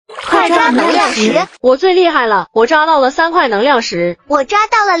快抓能量石！我最厉害了，我抓到了3块能量石。我抓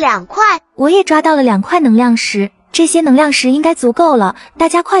到了2块。我也抓到了2块能量石，这些能量石应该足够了，大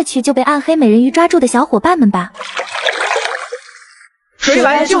家快去救被暗黑美人鱼抓住的小伙伴们吧！谁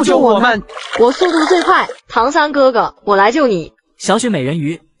来救救我们？我速度最快，唐三哥哥，我来救你。小雪美人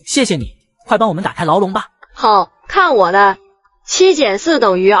鱼，谢谢你，快帮我们打开牢笼吧。好，看我的，7减4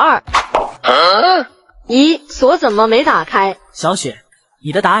等于2。咦，锁怎么没打开？小雪，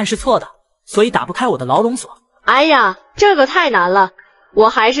你的答案是错的，所以打不开我的牢笼锁。哎呀，这个太难了，我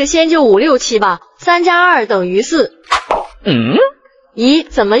还是先救5、6、7吧。3加2等于4。咦，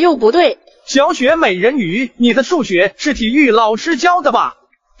怎么又不对？小雪美人鱼，你的数学是体育老师教的吧？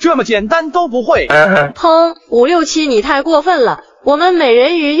这么简单都不会？砰！5、6、7，你太过分了！我们美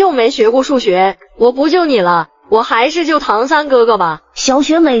人鱼又没学过数学，我不救你了，我还是救唐三哥哥吧。小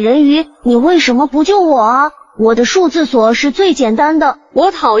雪美人鱼，你为什么不救我啊？我的数字锁是最简单的。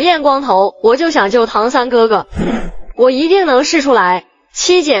我讨厌光头，我就想救唐三哥哥。我一定能试出来。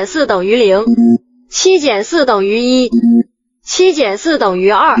7减4等于0。7减4等于1。7减4等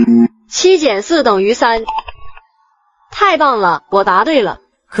于2。7减4等于3。太棒了，我答对了。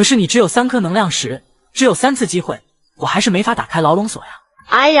可是你只有3颗能量石，只有3次机会，我还是没法打开牢笼锁呀。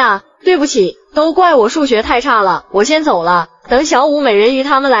哎呀，对不起，都怪我数学太差了，我先走了，等小舞美人鱼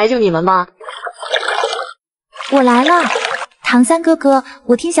他们来救你们吧。我来了，唐三哥哥，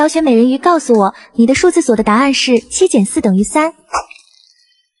我听小雪美人鱼告诉我，你的数字锁的答案是7减4等于3。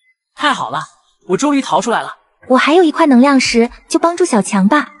太好了，我终于逃出来了。我还有1块能量石，就帮助小强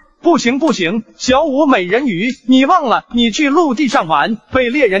吧。不行不行，小舞美人鱼，你忘了你去陆地上玩，被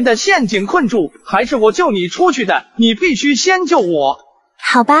猎人的陷阱困住，还是我救你出去的，你必须先救我。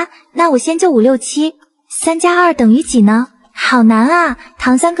好吧，那我先救5、6、7。3加2等于几呢？好难啊，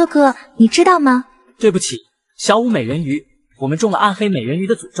唐三哥哥，你知道吗？对不起，小舞美人鱼，我们中了暗黑美人鱼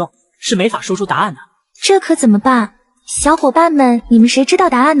的诅咒，是没法说出答案的。这可怎么办？小伙伴们，你们谁知道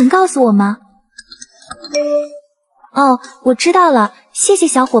答案能告诉我吗？哦，我知道了，谢谢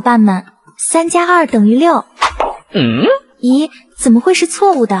小伙伴们。3加2等于6。咦，怎么会是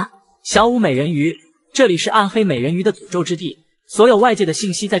错误的？小舞美人鱼，这里是暗黑美人鱼的诅咒之地，所有外界的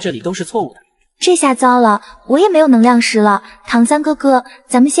信息在这里都是错误的。这下糟了，我也没有能量石了。唐三哥哥，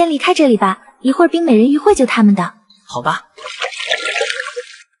咱们先离开这里吧，一会儿冰美人鱼会救他们的。好吧，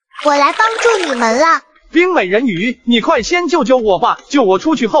我来帮助你们了。冰美人鱼，你快先救救我吧，救我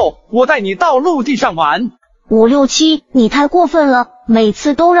出去后，我带你到陆地上玩。5、6、7，你太过分了，每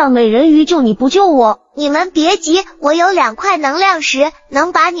次都让美人鱼救你不救我。你们别急，我有2块能量石，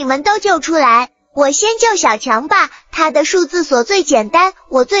能把你们都救出来。我先救小强吧，他的数字锁最简单，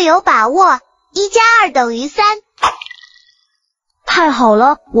我最有把握。1加2等于3。太好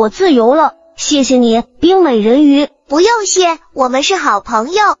了，我自由了，谢谢你，冰美人鱼。不用谢，我们是好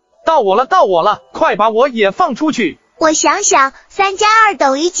朋友。到我了，到我了，快把我也放出去。我想想，3加2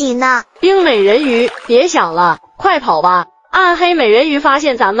等于几呢？冰美人鱼，别想了，快跑吧！暗黑美人鱼发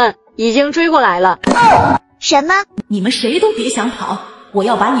现咱们，已经追过来了。什么？你们谁都别想跑，我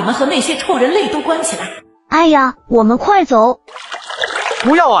要把你们和那些臭人类都关起来。哎呀，我们快走！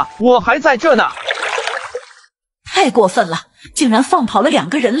不要啊，我还在这呢。太过分了，竟然放跑了2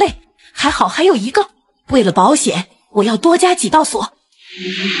个人类，还好还有1个。为了保险，我要多加几道锁。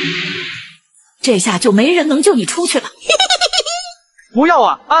这下就没人能救你出去了。不要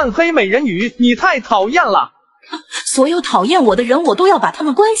啊，暗黑美人鱼，你太讨厌了。所有讨厌我的人，我都要把他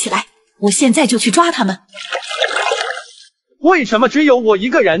们关起来。我现在就去抓他们。为什么只有我一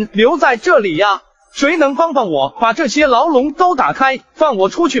个人留在这里呀？谁能帮帮我，把这些牢笼都打开，放我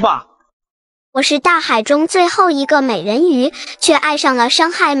出去吧。我是大海中最后一个美人鱼，却爱上了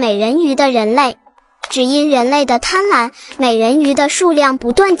伤害美人鱼的人类。只因人类的贪婪，美人鱼的数量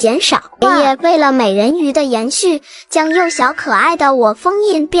不断减少。也为了美人鱼的延续，将幼小可爱的我封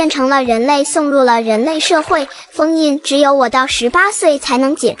印变成了人类，送入了人类社会。封印只有我到18岁才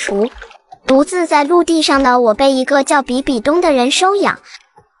能解除。独自在陆地上的我被一个叫比比东的人收养，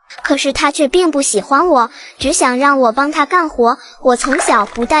可是他却并不喜欢我，只想让我帮他干活。我从小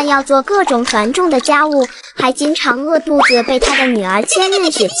不但要做各种繁重的家务，还经常饿肚子，被他的女儿千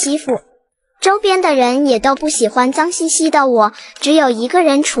仞雪欺负。周边的人也都不喜欢脏兮兮的我，只有一个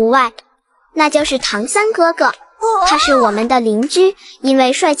人除外，那就是唐三哥哥。他是我们的邻居，因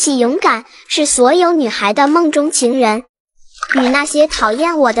为帅气勇敢，是所有女孩的梦中情人。与那些讨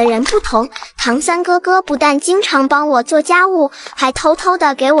厌我的人不同，唐三哥哥不但经常帮我做家务，还偷偷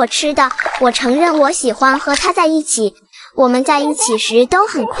的给我吃的。我承认我喜欢和他在一起，我们在一起时都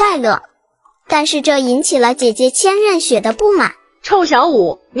很快乐，但是这引起了姐姐千仞雪的不满。臭小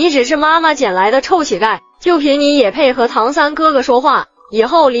五，你只是妈妈捡来的臭乞丐，就凭你也配和唐三哥哥说话？以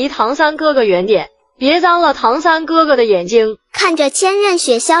后离唐三哥哥远点，别脏了唐三哥哥的眼睛。看着千仞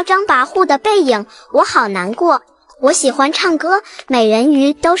雪嚣张跋扈的背影，我好难过。我喜欢唱歌，美人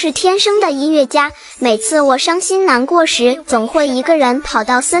鱼都是天生的音乐家。每次我伤心难过时，总会一个人跑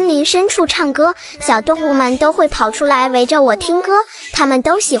到森林深处唱歌，小动物们都会跑出来围着我听歌，他们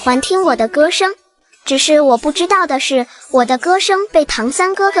都喜欢听我的歌声。只是我不知道的是，我的歌声被唐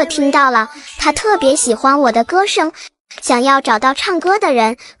三哥哥听到了，他特别喜欢我的歌声，想要找到唱歌的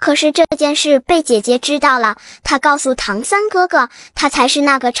人。可是这件事被姐姐知道了，她告诉唐三哥哥，他才是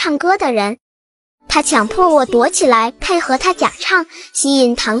那个唱歌的人。他强迫我躲起来，配合他假唱，吸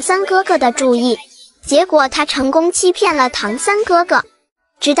引唐三哥哥的注意。结果他成功欺骗了唐三哥哥。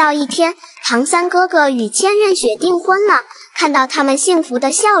直到一天，唐三哥哥与千仞雪订婚了，看到他们幸福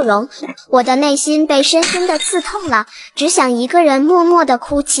的笑容，我的内心被深深的刺痛了，只想一个人默默的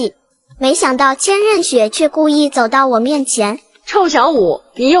哭泣。没想到千仞雪却故意走到我面前。臭小五，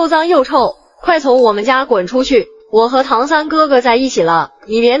你又脏又臭，快从我们家滚出去！我和唐三哥哥在一起了，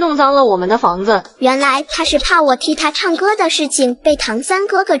你别弄脏了我们的房子。原来他是怕我替他唱歌的事情被唐三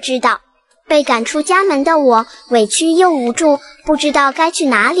哥哥知道。被赶出家门的我，委屈又无助，不知道该去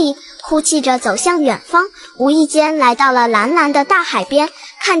哪里，哭泣着走向远方，无意间来到了蓝蓝的大海边。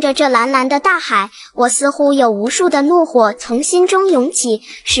看着这蓝蓝的大海，我似乎有无数的怒火从心中涌起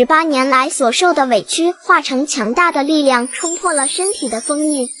，18年来所受的委屈化成强大的力量，冲破了身体的封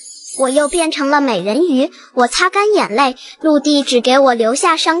印。我又变成了美人鱼，我擦干眼泪，陆地只给我留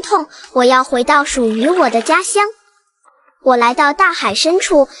下伤痛，我要回到属于我的家乡。我来到大海深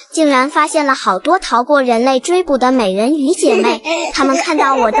处，竟然发现了好多逃过人类追捕的美人鱼姐妹，她们看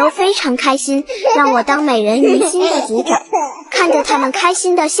到我都非常开心，让我当美人鱼新的组长。看着她们开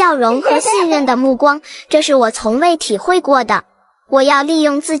心的笑容和信任的目光，这是我从未体会过的。我要利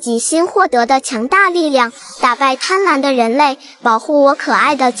用自己新获得的强大力量，打败贪婪的人类，保护我可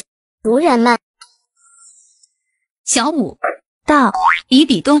爱的族人们。小五到，比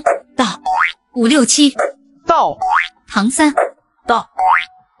比东到，567到，唐三到，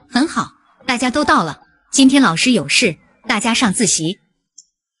很好，大家都到了。今天老师有事，大家上自习。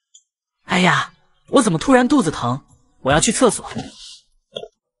哎呀，我怎么突然肚子疼？我要去厕所。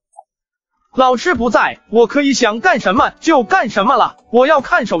老师不在，我可以想干什么就干什么了。我要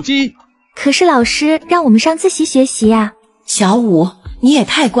看手机。可是老师让我们上自习学习呀。小五，你也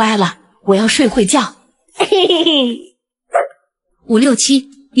太乖了，我要睡会觉。 567，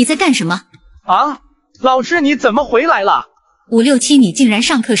你在干什么？啊，老师你怎么回来了？567，你竟然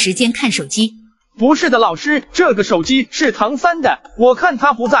上课时间看手机？不是的，老师，这个手机是唐三的，我看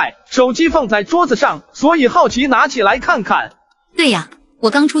他不在，手机放在桌子上，所以好奇拿起来看看。对呀，我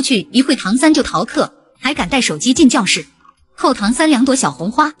刚出去一会，唐三就逃课，还敢带手机进教室，扣唐三2朵小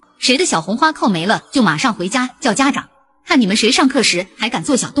红花，谁的小红花扣没了，就马上回家叫家长。看你们谁上课时还敢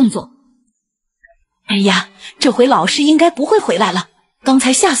做小动作。哎呀，这回老师应该不会回来了，刚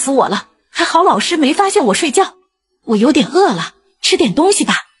才吓死我了，还好老师没发现我睡觉。我有点饿了，吃点东西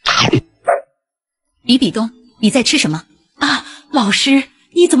吧。比比东，你在吃什么？啊，老师，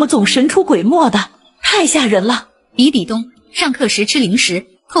你怎么总神出鬼没的，太吓人了。比比东，上课时吃零食，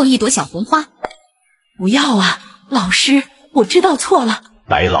扣1朵小红花。不要啊，老师，我知道错了。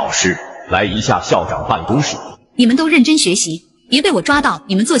来，老师，来一下校长办公室。你们都认真学习，别被我抓到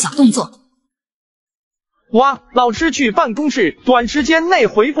你们做小动作。哇，老师去办公室，短时间内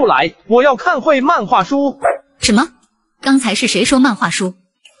回不来，我要看会漫画书。什么？刚才是谁说漫画书？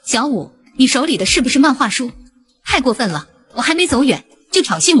小五，你手里的是不是漫画书？太过分了，我还没走远就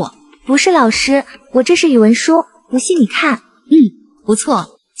挑衅我。不是老师，我这是语文书，不信你看。不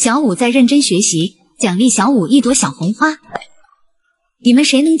错，小五在认真学习，奖励小五1朵小红花。你们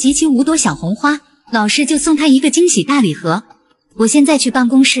谁能集齐5朵小红花，老师就送他一个惊喜大礼盒。我现在去办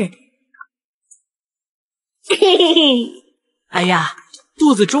公室。哎呀，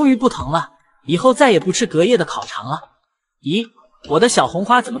肚子终于不疼了，以后再也不吃隔夜的烤肠了。咦，我的小红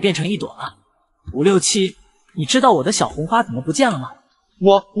花怎么变成1朵了？567，你知道我的小红花怎么不见了吗？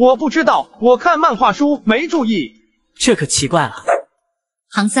我不知道，我看漫画书没注意。这可奇怪了。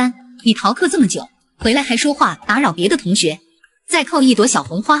唐三，你逃课这么久，回来还说话打扰别的同学，再扣1朵小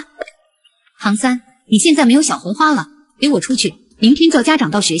红花。唐三，你现在没有小红花了，给我出去，明天叫家长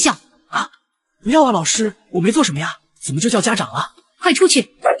到学校。啊，不要啊，老师，我没做什么呀，怎么就叫家长了？快出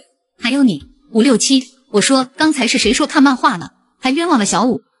去！还有你，567，我说刚才是谁说看漫画呢？还冤枉了小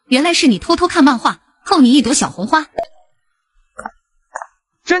五，原来是你偷偷看漫画，扣你1朵小红花。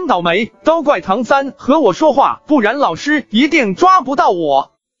真倒霉，都怪唐三和我说话，不然老师一定抓不到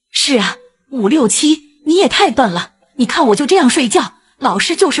我。是啊，567，你也太笨了，你看我就这样睡觉，老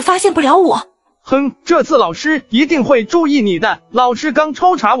师就是发现不了我。哼，这次老师一定会注意你的。老师刚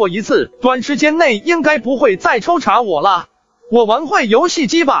抽查我一次，短时间内应该不会再抽查我了。我玩会游戏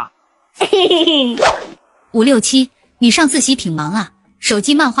机吧。567，你上自习挺忙啊，手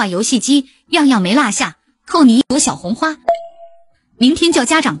机、漫画、游戏机，样样没落下，扣你1朵小红花。明天叫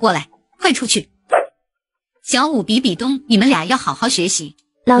家长过来，快出去。小五、比比东，你们俩要好好学习。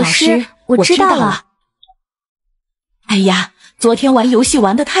老师，我知道了。哎呀，昨天玩游戏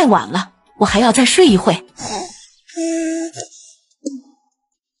玩得太晚了，我还要再睡一会。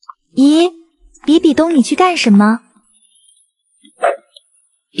咦，比比东，你去干什么？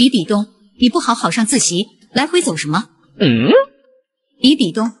比比东，你不好好上自习，来回走什么？比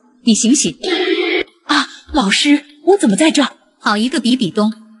比东，你醒醒！啊，老师，我怎么在这？好一个比比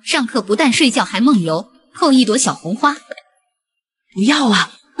东，上课不但睡觉还梦游，扣1朵小红花。不要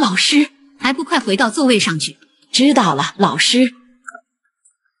啊，老师，还不快回到座位上去！知道了，老师。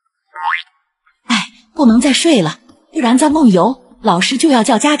哎，不能再睡了，不然再梦游，老师就要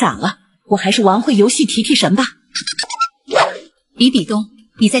叫家长了。我还是玩会游戏提提神吧。比比东，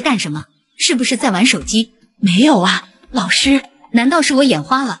你在干什么？是不是在玩手机？没有啊，老师。难道是我眼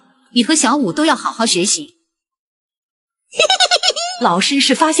花了？你和小五都要好好学习。老师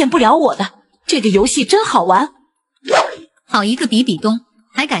是发现不了我的，这个游戏真好玩。好一个比比东，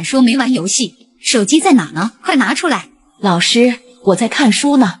还敢说没玩游戏？手机在哪呢？快拿出来！老师，我在看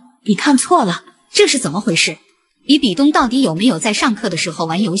书呢，你看错了。这是怎么回事？比比东到底有没有在上课的时候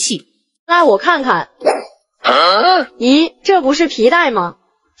玩游戏？来，我看看。咦，这不是皮带吗？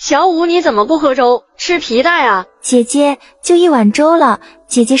小五，你怎么不喝粥，吃皮带啊？姐姐，就1碗粥了，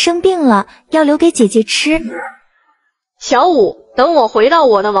姐姐生病了，要留给姐姐吃。小五，等我回到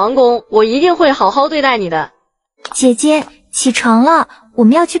我的王宫，我一定会好好对待你的。姐姐，起床了，我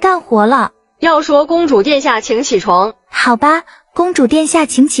们要去干活了。要说公主殿下请起床。好吧，公主殿下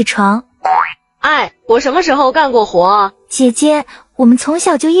请起床。哎，我什么时候干过活啊？姐姐，我们从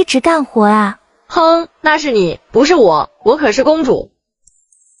小就一直干活啊。哼，那是你，不是我，我可是公主。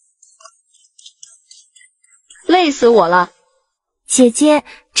累死我了。姐姐，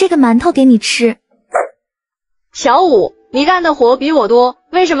这个馒头给你吃。小五，你干的活比我多，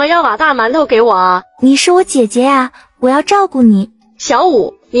为什么要把大馒头给我啊？你是我姐姐呀，我要照顾你。小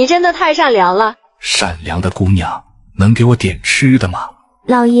五，你真的太善良了。善良的姑娘，能给我点吃的吗？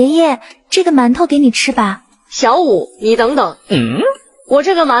老爷爷，这个馒头给你吃吧。小五，你等等。我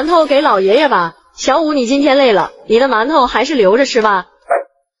这个馒头给老爷爷吧。小五，你今天累了，你的馒头还是留着吃吧。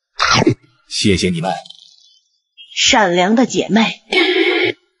谢谢你们。善良的姐妹。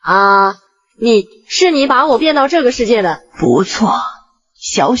啊，你把我变到这个世界的。不错，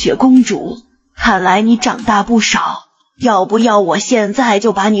小雪公主，看来你长大不少，要不要我现在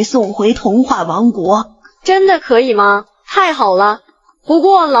就把你送回童话王国？真的可以吗？太好了。不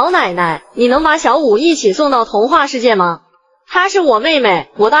过老奶奶，你能把小五一起送到童话世界吗？她是我妹妹，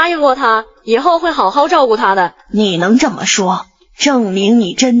我答应过她，以后会好好照顾她的。你能这么说，证明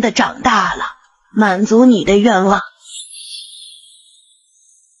你真的长大了，满足你的愿望。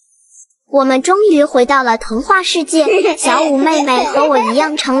我们终于回到了童话世界，小五妹妹和我一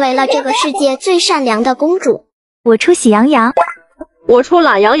样成为了这个世界最善良的公主。我出喜羊羊，我出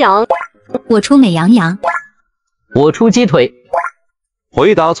懒羊羊，我出美羊羊，我出鸡腿。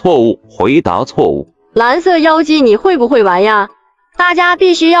回答错误，回答错误。蓝色妖姬，你会不会玩呀？大家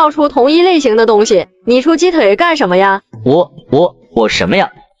必须要出同一类型的东西，你出鸡腿干什么呀？我什么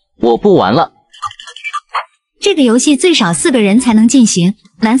呀？我不玩了。这个游戏最少4个人才能进行。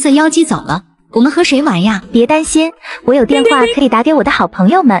蓝色妖姬走了，我们和谁玩呀？别担心，我有电话可以打给我的好朋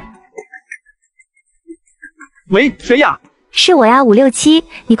友们。喂，谁呀？是我呀，567，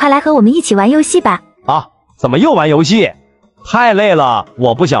你快来和我们一起玩游戏吧。啊，怎么又玩游戏？太累了，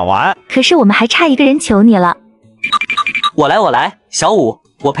我不想玩。可是我们还差一个人，求你了。我来，小五，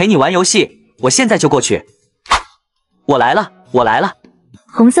我陪你玩游戏，我现在就过去。我来了。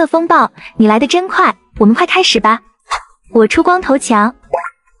红色风暴，你来得真快，我们快开始吧。我出光头强，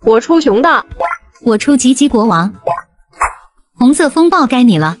我出熊大，我出吉吉国王。红色风暴该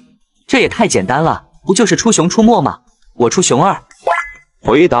你了。这也太简单了，不就是出熊出没吗？我出熊二。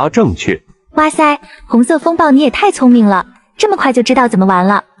回答正确。哇塞，红色风暴你也太聪明了，这么快就知道怎么玩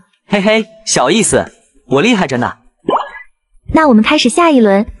了。嘿嘿，小意思，我厉害着呢。那我们开始下一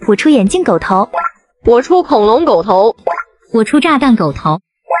轮，我出眼镜狗头，我出恐龙狗头，我出炸弹狗头。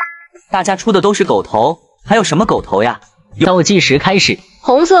大家出的都是狗头，还有什么狗头呀？倒计时开始。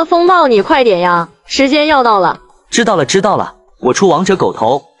红色风暴你快点呀，时间要到了。知道了，我出王者狗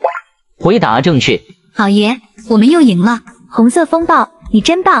头。回答正确。好爷，我们又赢了。红色风暴，你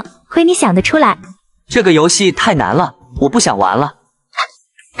真棒，亏你想得出来。这个游戏太难了，我不想玩了。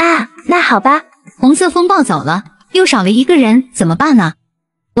啊，那好吧，红色风暴走了，又少了一个人，怎么办呢？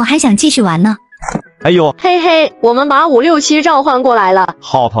我还想继续玩呢。哎呦，嘿嘿，我们把5、6、7召唤过来了。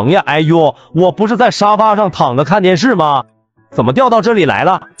好疼呀！哎呦，我不是在沙发上躺着看电视吗？怎么掉到这里来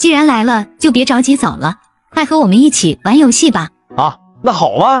了？既然来了，就别着急走了，快和我们一起玩游戏吧。啊，那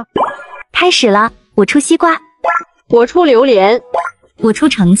好啊。开始了，我出西瓜，我出榴莲，我出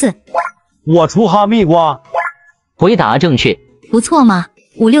橙子，我出哈密瓜。回答正确，不错嘛。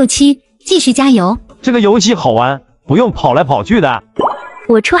5、6、7，继续加油。这个游戏好玩，不用跑来跑去的。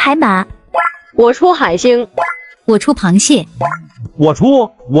我出海马，我出海星，我出螃蟹，我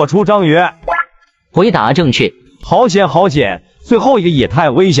出章鱼。回答正确。好险好险，最后一个也太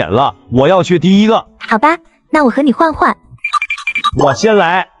危险了，我要去第一个。好吧，那我和你换换。我先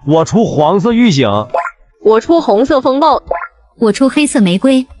来，我出黄色玉醒，我出红色风暴，我出黑色玫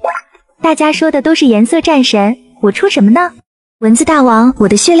瑰。大家说的都是颜色战神，我出什么呢？蚊子大王，我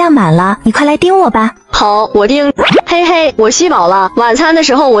的血量满了，你快来叮我吧。好，我叮。嘿嘿，我吸饱了，晚餐的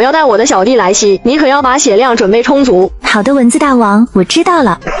时候我要带我的小弟来吸，你可要把血量准备充足。好的，蚊子大王，我知道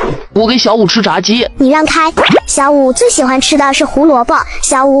了。我给小五吃炸鸡。你让开，小五最喜欢吃的是胡萝卜。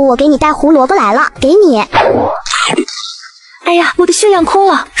小五，我给你带胡萝卜来了，给你。哎呀，我的血量空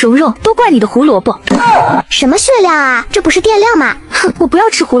了，蓉蓉，都怪你的胡萝卜。什么血量啊？这不是电量吗？哼，我不要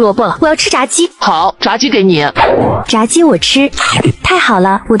吃胡萝卜了，我要吃炸鸡。好，炸鸡给你。炸鸡我吃。太好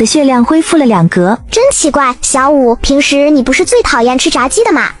了，我的血量恢复了2格。真奇怪，小五，平时你不是最讨厌吃炸鸡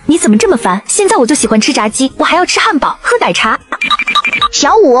的吗？你怎么这么烦？现在我就喜欢吃炸鸡，我还要吃汉堡，喝奶茶。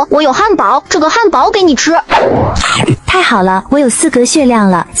小五，我有汉堡，这个汉堡给你吃。太好了，我有4格血量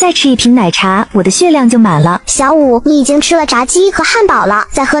了，再吃一瓶奶茶，我的血量就满了。小五，你已经吃了炸鸡和汉堡了，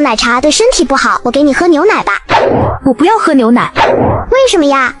再喝奶茶对身体不好，我给你喝牛奶吧。我不要喝牛奶。为什么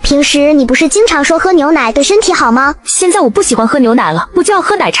呀？平时你不是经常说喝牛奶对身体好吗？现在我不喜欢喝牛奶了，我就要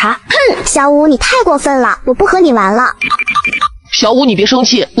喝奶茶。哼，小五，你太过分了，我不和你玩了。小五，你别生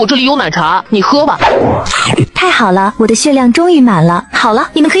气，我这里有奶茶，你喝吧。太好了，我的血量终于满了。好了，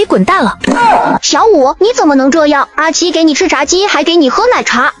你们可以滚蛋了。小五，你怎么能这样？阿奇给你吃炸鸡，还给你喝奶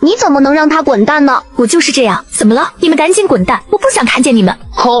茶，你怎么能让他滚蛋呢？我就是这样，怎么了？你们赶紧滚蛋，我不想看见你们。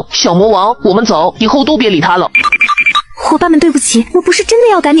哼，小魔王，我们走，以后都别理他了。伙伴们，对不起，我不是真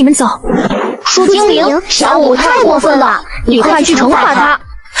的要赶你们走。树精灵，小五太过分了，你快去惩罚他。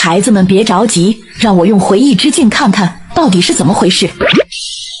孩子们别着急，让我用回忆之镜看看到底是怎么回事。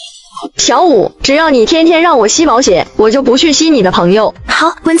小五，只要你天天让我吸饱血，我就不去吸你的朋友。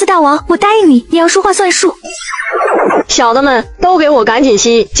好，蚊子大王，我答应你，你要说话算数。小的们都给我赶紧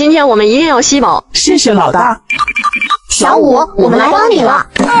吸，今天我们一定要吸饱。谢谢老大。小五，我们来帮你了。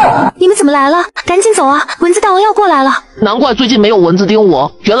你们怎么来了？赶紧走啊！蚊子大王要过来了。难怪最近没有蚊子叮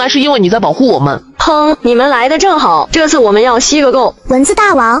我，原来是因为你在保护我们。哼，你们来的正好，这次我们要吸个够。蚊子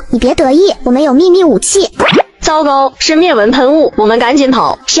大王，你别得意，我们有秘密武器。糟糕，是灭蚊喷雾，我们赶紧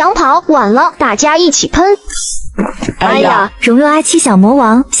跑。想跑晚了，大家一起喷。哎呀，蓉蓉、阿七、小魔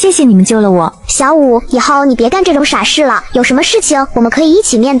王，谢谢你们救了我。小五，以后你别干这种傻事了，有什么事情我们可以一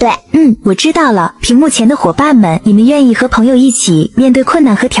起面对。我知道了。屏幕前的伙伴们，你们愿意和朋友一起面对困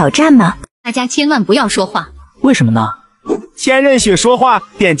难和挑战吗？大家千万不要说话。为什么呢？千仞雪说话，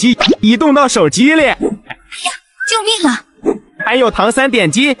点击移动到手机里。哎呀，救命啊！还有唐三点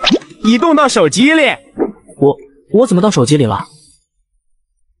击移动到手机里。我怎么到手机里了？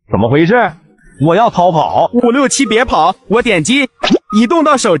怎么回事？我要逃跑。5、6、7别跑，我点击移动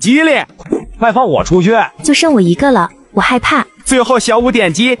到手机里。快放我出去！就剩我一个了，我害怕。最后小五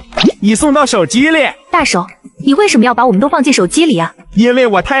点击移送到手机里。大手，你为什么要把我们都放进手机里啊？因为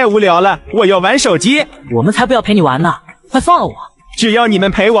我太无聊了，我要玩手机。我们才不要陪你玩呢，快放了我！只要你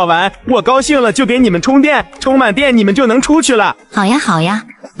们陪我玩，我高兴了就给你们充电，充满电你们就能出去了。好呀好呀，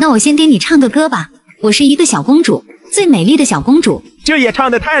那我先给你唱个歌吧。我是一个小公主，最美丽的小公主。这也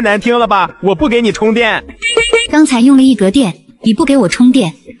唱得太难听了吧，我不给你充电。刚才用了1格电，你不给我充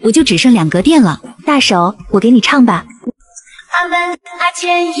电，我就只剩2格电了。大手，我给你唱吧。阿门阿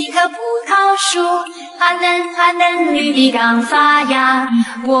前一棵葡萄树，阿嫩绿的刚发芽，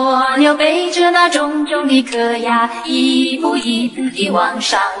蜗牛背着那重重的壳呀，一步一步地往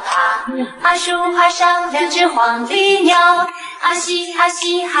上爬。阿树爬上2只黄鹂鸟，阿西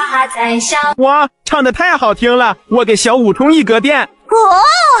哈哈在笑。哇，唱得太好听了，我给小五充1格电。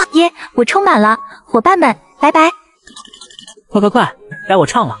耶，我充满了，伙伴们，拜拜。快，该我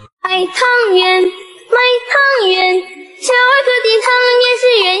唱了。卖汤圆，卖汤圆，小儿科的汤圆是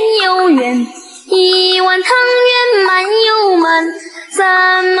圆又圆，1碗汤圆满又满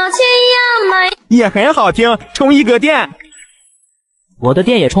，3毛钱呀买。也很好听，充1格电。我的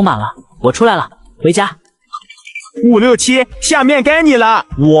电也充满了，我出来了，回家。567，下面该你了。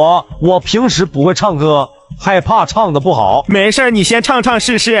我平时不会唱歌，害怕唱的不好。没事，你先唱唱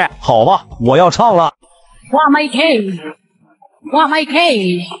试试。好吧，我要唱了。哇麦 K， 哇麦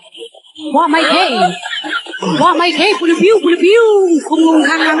K， 哇麦 K， 哇麦 K， 不溜彪不溜彪，空龙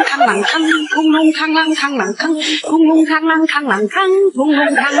扛啷扛啷扛，空龙扛啷扛啷扛，空龙扛啷扛啷扛，空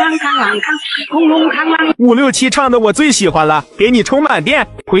龙扛啷扛啷扛，空龙扛啷。567唱的我最喜欢了，给你充满电，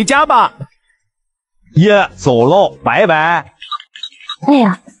回家吧。耶，走喽，拜拜。哎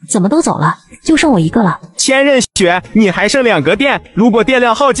呀，怎么都走了，就剩我一个了。千仞雪，你还剩2格电，如果电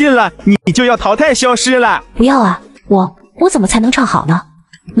量耗尽了，你就要淘汰消失了。不要啊，我怎么才能唱好呢？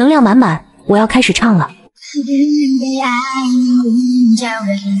能量满满，我要开始唱了。被爱你叫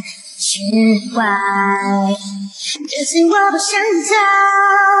人奇怪，这次我不想逃，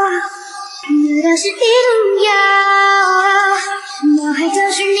难道是地图谣？脑海都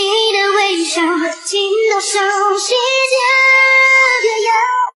是你的微笑，听到熟悉的歌谣。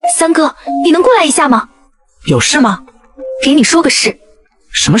三哥，你能过来一下吗？有事吗？给你说个事。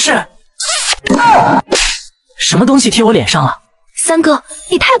什么事？什么东西贴我脸上了？三哥，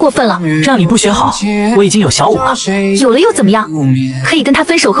你太过分了！让你不学好，我已经有小五了。有了又怎么样？可以跟他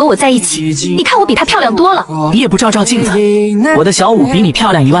分手，和我在一起。你看我比他漂亮多了。你也不照照镜子，我的小五比你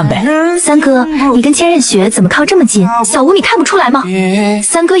漂亮10000倍。三哥，你跟千仞雪怎么靠这么近？小五你看不出来吗？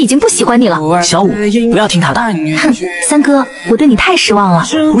三哥已经不喜欢你了。小五，不要听他的。哼，三哥，我对你太失望了。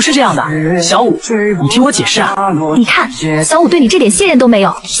不是这样的，小五，你听我解释啊。你看，小五对你这点信任都没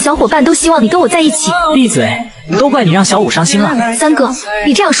有，小伙伴都希望你跟我在一起。闭嘴！都怪你让小五伤心了。三哥，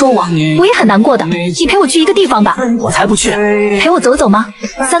你这样说我也很难过的。你陪我去一个地方吧。我才不去。陪我走走吗？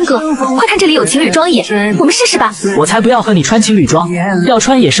三哥，快看这里有情侣装耶，我们试试吧。我才不要和你穿情侣装，要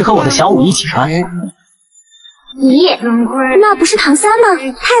穿也是和我的小五一起穿。咦，那不是唐三吗？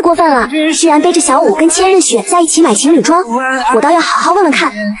太过分了，居然背着小五跟千仞雪在一起买情侣装，我倒要好好问问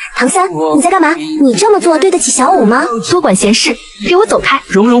看。唐三，你在干嘛？你这么做对得起小五吗？多管闲事，给我走开！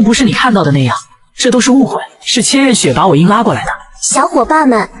蓉蓉不是你看到的那样，这都是误会，是千仞雪把我硬拉过来的。小伙伴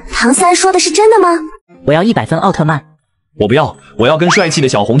们，唐三说的是真的吗？我要100分奥特曼。我不要，我要跟帅气的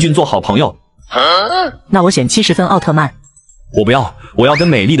小红俊做好朋友。那我选70分奥特曼。我不要，我要跟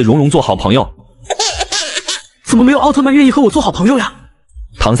美丽的蓉蓉做好朋友。怎么没有奥特曼愿意和我做好朋友呀？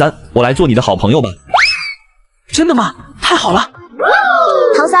唐三，我来做你的好朋友吧。真的吗？太好了！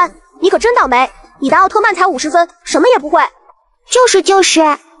唐三，你可真倒霉，你的奥特曼才50分，什么也不会。就是。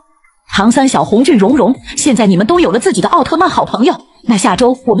唐三、小红俊、蓉蓉，现在你们都有了自己的奥特曼好朋友，那下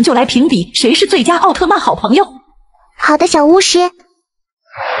周我们就来评比谁是最佳奥特曼好朋友。好的，小巫师。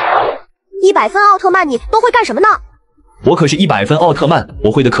100分奥特曼你都会干什么呢？我可是100分奥特曼，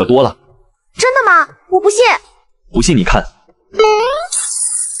我会的可多了。真的吗？我不信。不信你看。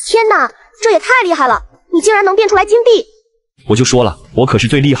天哪，这也太厉害了！你竟然能变出来金币！我就说了，我可是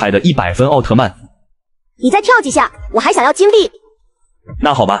最厉害的100分奥特曼。你再跳几下，我还想要金币。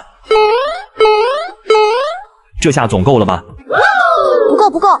那好吧。这下总够了吧？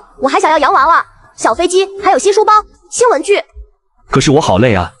不够，我还想要洋娃娃、小飞机，还有新书包、新文具。可是我好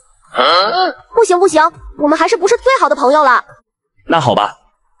累啊。不行，我们还是不是最好的朋友了。那好吧。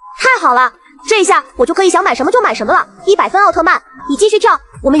太好了，这一下我就可以想买什么就买什么了。100分奥特曼，你继续跳，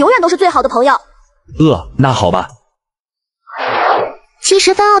我们永远都是最好的朋友。那好吧。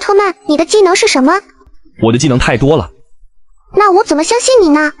70分奥特曼，你的技能是什么？我的技能太多了。那我怎么相信你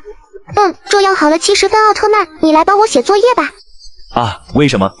呢？这样好了，70分奥特曼，你来帮我写作业吧。啊？为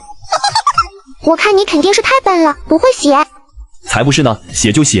什么？我看你肯定是太笨了，不会写。才不是呢，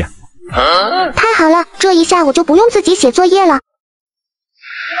写就写。太好了，这一下我就不用自己写作业了。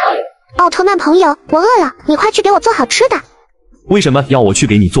奥特曼朋友，我饿了，你快去给我做好吃的。为什么要我去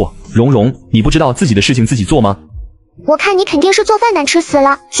给你做？蓉蓉，你不知道自己的事情自己做吗？我看你肯定是做饭难吃死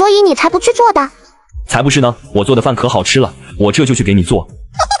了，所以你才不去做的。才不是呢，我做的饭可好吃了，我这就去给你做。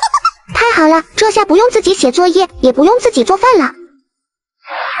太好了，这下不用自己写作业，也不用自己做饭了。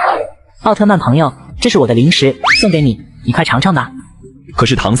奥特曼朋友，这是我的零食，送给你，你快尝尝吧。可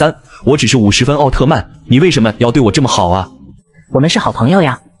是唐三，我只是50分奥特曼，你为什么要对我这么好啊？我们是好朋友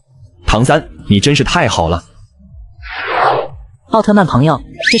呀。唐三，你真是太好了。奥特曼朋友，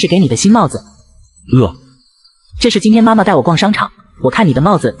这是给你的新帽子。这是今天妈妈带我逛商场，我看你的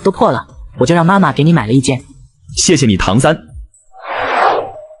帽子都破了，我就让妈妈给你买了一件。谢谢你，唐三。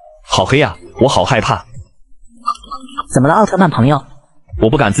好黑啊，我好害怕。怎么了，奥特曼朋友？我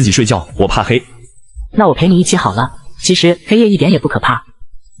不敢自己睡觉，我怕黑。那我陪你一起好了，其实黑夜一点也不可怕。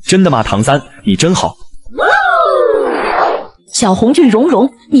真的吗，唐三？你真好。小红俊、蓉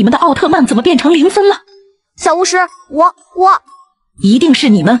蓉，你们的奥特曼怎么变成0分了？小巫师，我一定是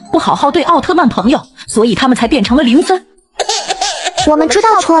你们不好好对奥特曼朋友，所以他们才变成了0分。我们知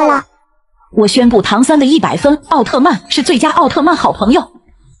道错了。我宣布唐三的100分，奥特曼是最佳奥特曼好朋友。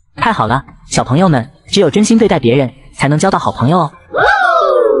太好了，小朋友们，只有真心对待别人，才能交到好朋友哦。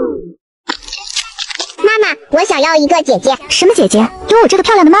妈妈，我想要一个姐姐。什么姐姐？有我这个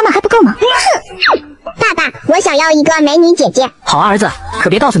漂亮的妈妈还不够吗？爸爸，我想要一个美女姐姐。好啊，儿子，可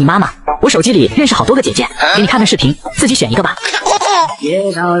别告诉你妈妈，我手机里认识好多个姐姐，给你看看视频，自己选一个吧。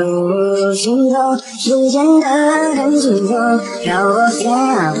越到路尽头，时间的很紧凑，让我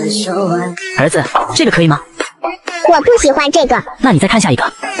变回手腕。儿子，这个可以吗？我不喜欢这个。那你再看下一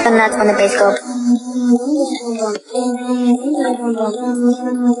个。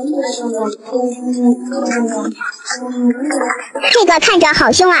这个看着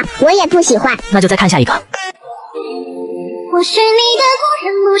好凶啊，我也不喜欢。那就再看下一个。我是你的故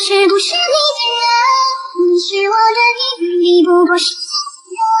人，不是你的人，你是我的你不过是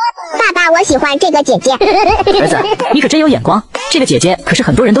爸爸，我喜欢这个姐姐。儿子，你可真有眼光，这个姐姐可是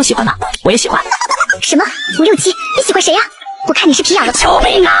很多人都喜欢呢，我也喜欢。什么？567，你喜欢谁呀？我看你是皮痒了。救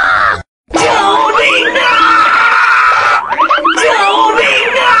命啊！救命啊！救命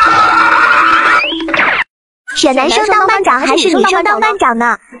啊！选男生当班长还是女生当班长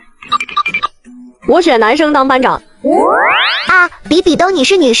呢？我选男生当班长。啊，比比东，你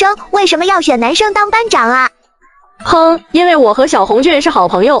是女生，为什么要选男生当班长啊？哼，因为我和小红俊是好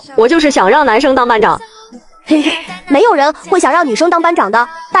朋友，我就是想让男生当班长。嘿嘿，没有人会想让女生当班长的，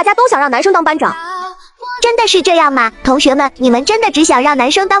大家都想让男生当班长。真的是这样吗？同学们，你们真的只想让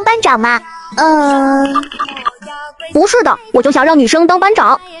男生当班长吗？不是的，我就想让女生当班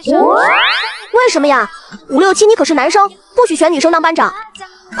长。为什么呀？567，你可是男生，不许选女生当班长。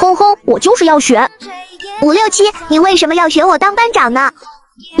哼哼，我就是要选。567，你为什么要选我当班长呢？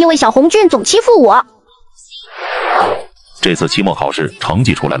因为小红俊总欺负我。这次期末考试成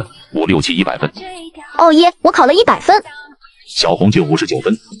绩出来了，567 100分。哦耶，我考了100分。小红俊59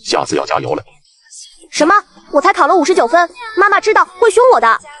分，下次要加油了。什么？我才考了59分，妈妈知道会凶我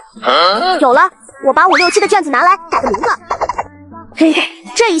的。有了，我把567的卷子拿来改个名字。嘿嘿，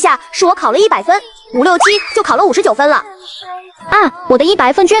这一下是我考了100分，567就考了59分了。啊，我的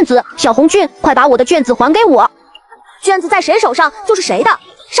100分卷子，小红俊，快把我的卷子还给我。卷子在谁手上就是谁的，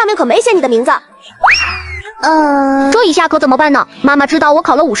上面可没写你的名字。这一下可怎么办呢？妈妈知道我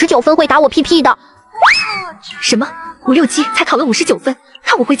考了59分会打我屁屁的。什么？567才考了59分，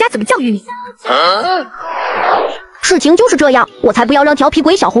看我回家怎么教育你。事情就是这样，我才不要让调皮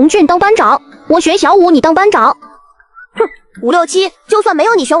鬼小红俊当班长，我选小五，你当班长。哼，567，就算没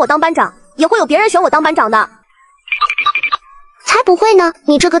有你选我当班长，也会有别人选我当班长的。才不会呢，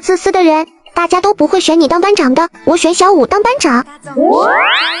你这个自私的人，大家都不会选你当班长的，我选小五当班长。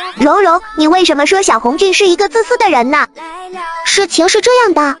柔柔，你为什么说小红俊是一个自私的人呢？事情是这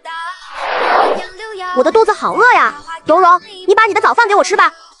样的。我的肚子好饿呀，柔柔，你把你的早饭给我吃吧。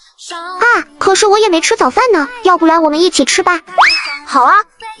啊，可是我也没吃早饭呢，要不然我们一起吃吧。好啊，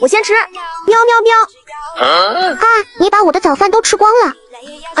我先吃。喵喵喵。啊，你把我的早饭都吃光了。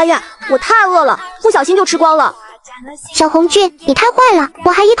哎呀，我太饿了，不小心就吃光了。小红俊，你太坏了，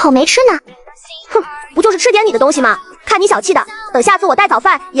我还一口没吃呢。哼，不就是吃点你的东西吗？看你小气的，等下次我带早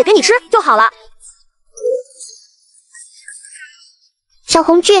饭也给你吃就好了。小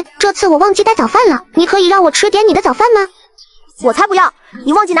红俊，这次我忘记带早饭了，你可以让我吃点你的早饭吗？我才不要！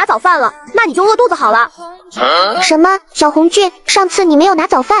你忘记拿早饭了，那你就饿肚子好了。什么？小红俊，上次你没有拿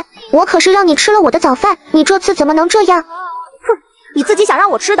早饭，我可是让你吃了我的早饭，你这次怎么能这样？哼，你自己想让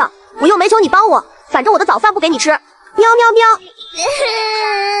我吃的，我又没求你帮我，反正我的早饭不给你吃。喵喵喵！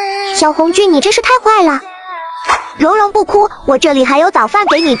小红俊，你真是太坏了。蓉蓉不哭，我这里还有早饭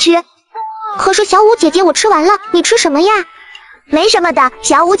给你吃。可是小五姐姐我吃完了，你吃什么呀？没什么的，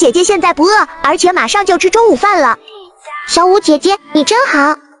小五姐姐现在不饿，而且马上就吃中午饭了。小五姐姐，你真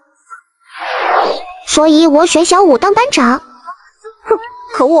好。所以我选小五当班长。哼，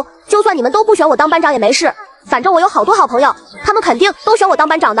可恶，就算你们都不选我当班长也没事，反正我有好多好朋友，他们肯定都选我当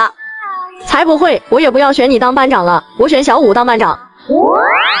班长的。才不会，我也不要选你当班长了，我选小五当班长。啊，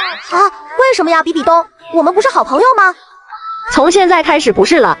为什么呀，比比东？我们不是好朋友吗？从现在开始不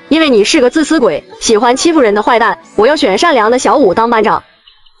是了，因为你是个自私鬼，喜欢欺负人的坏蛋，我要选善良的小五当班长。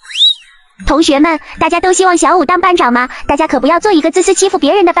同学们，大家都希望小五当班长吗？大家可不要做一个自私欺负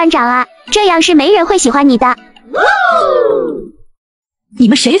别人的班长啊，这样是没人会喜欢你的。你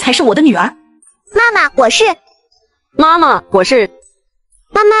们谁才是我的女儿？妈妈，我是。妈妈，我是。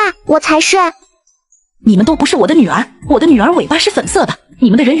妈妈，我才是。你们都不是我的女儿，我的女儿尾巴是粉色的，你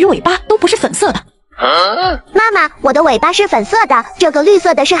们的人鱼尾巴都不是粉色的。妈妈，我的尾巴是粉色的，这个绿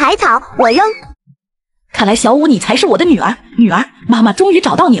色的是海草，我扔。看来小五你才是我的女儿。女儿，妈妈终于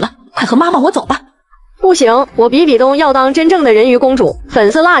找到你了，快和妈妈我走吧。不行，我比比东要当真正的人鱼公主，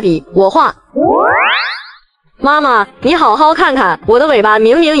粉色蜡笔我画。妈妈，你好好看看，我的尾巴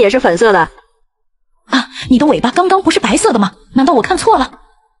明明也是粉色的。啊，你的尾巴刚刚不是白色的吗？难道我看错了？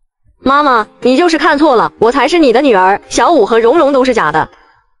妈妈，你就是看错了，我才是你的女儿，小五和蓉蓉都是假的。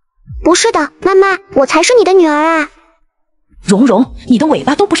不是的，妈妈，我才是你的女儿啊。蓉蓉，你的尾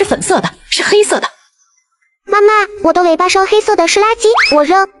巴都不是粉色的，是黑色的。妈妈，我的尾巴烧黑色的是垃圾，我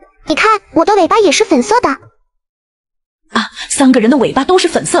扔。你看，我的尾巴也是粉色的。啊，3个人的尾巴都是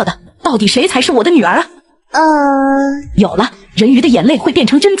粉色的，到底谁才是我的女儿啊？有了，人鱼的眼泪会变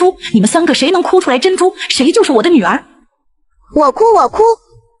成珍珠，你们3个谁能哭出来珍珠，谁就是我的女儿。我哭。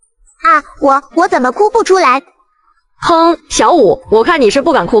啊，我怎么哭不出来？哼，小五，我看你是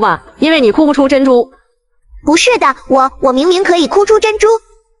不敢哭吧，因为你哭不出珍珠。不是的，我明明可以哭出珍珠。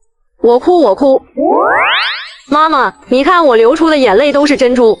我哭。妈妈，你看我流出的眼泪都是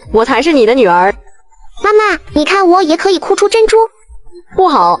珍珠，我才是你的女儿。妈妈，你看我也可以哭出珍珠。不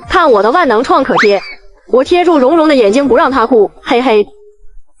好，看我的万能创可贴，我贴住蓉蓉的眼睛不让她哭，嘿嘿。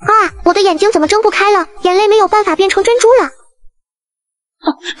啊，我的眼睛怎么睁不开了？眼泪没有办法变成珍珠了。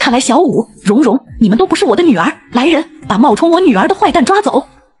看来小五、蓉蓉，你们都不是我的女儿。来人，把冒充我女儿的坏蛋抓走！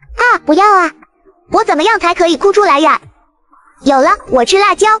啊，不要啊！我怎么样才可以哭出来呀？有了，我吃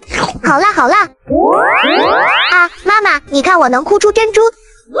辣椒。好啦。啊，妈妈，你看我能哭出珍珠。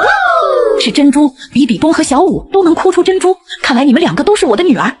是珍珠，比比东和小五都能哭出珍珠。看来你们2个都是我的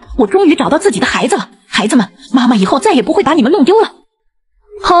女儿，我终于找到自己的孩子了。孩子们，妈妈以后再也不会把你们弄丢了。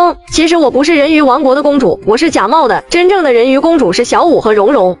哼，其实我不是人鱼王国的公主，我是假冒的，真正的人鱼公主是小五和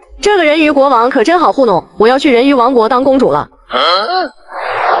蓉蓉。这个人鱼国王可真好糊弄，我要去人鱼王国当公主了。啊，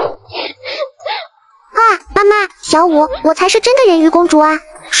妈妈，小五，我才是真的人鱼公主啊！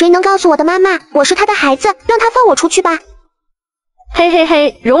谁能告诉我的妈妈，我是她的孩子，让她放我出去吧。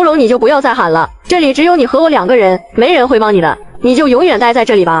嘿，蓉蓉你就不要再喊了，这里只有你和我2个人，没人会帮你的，你就永远待在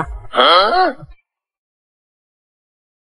这里吧。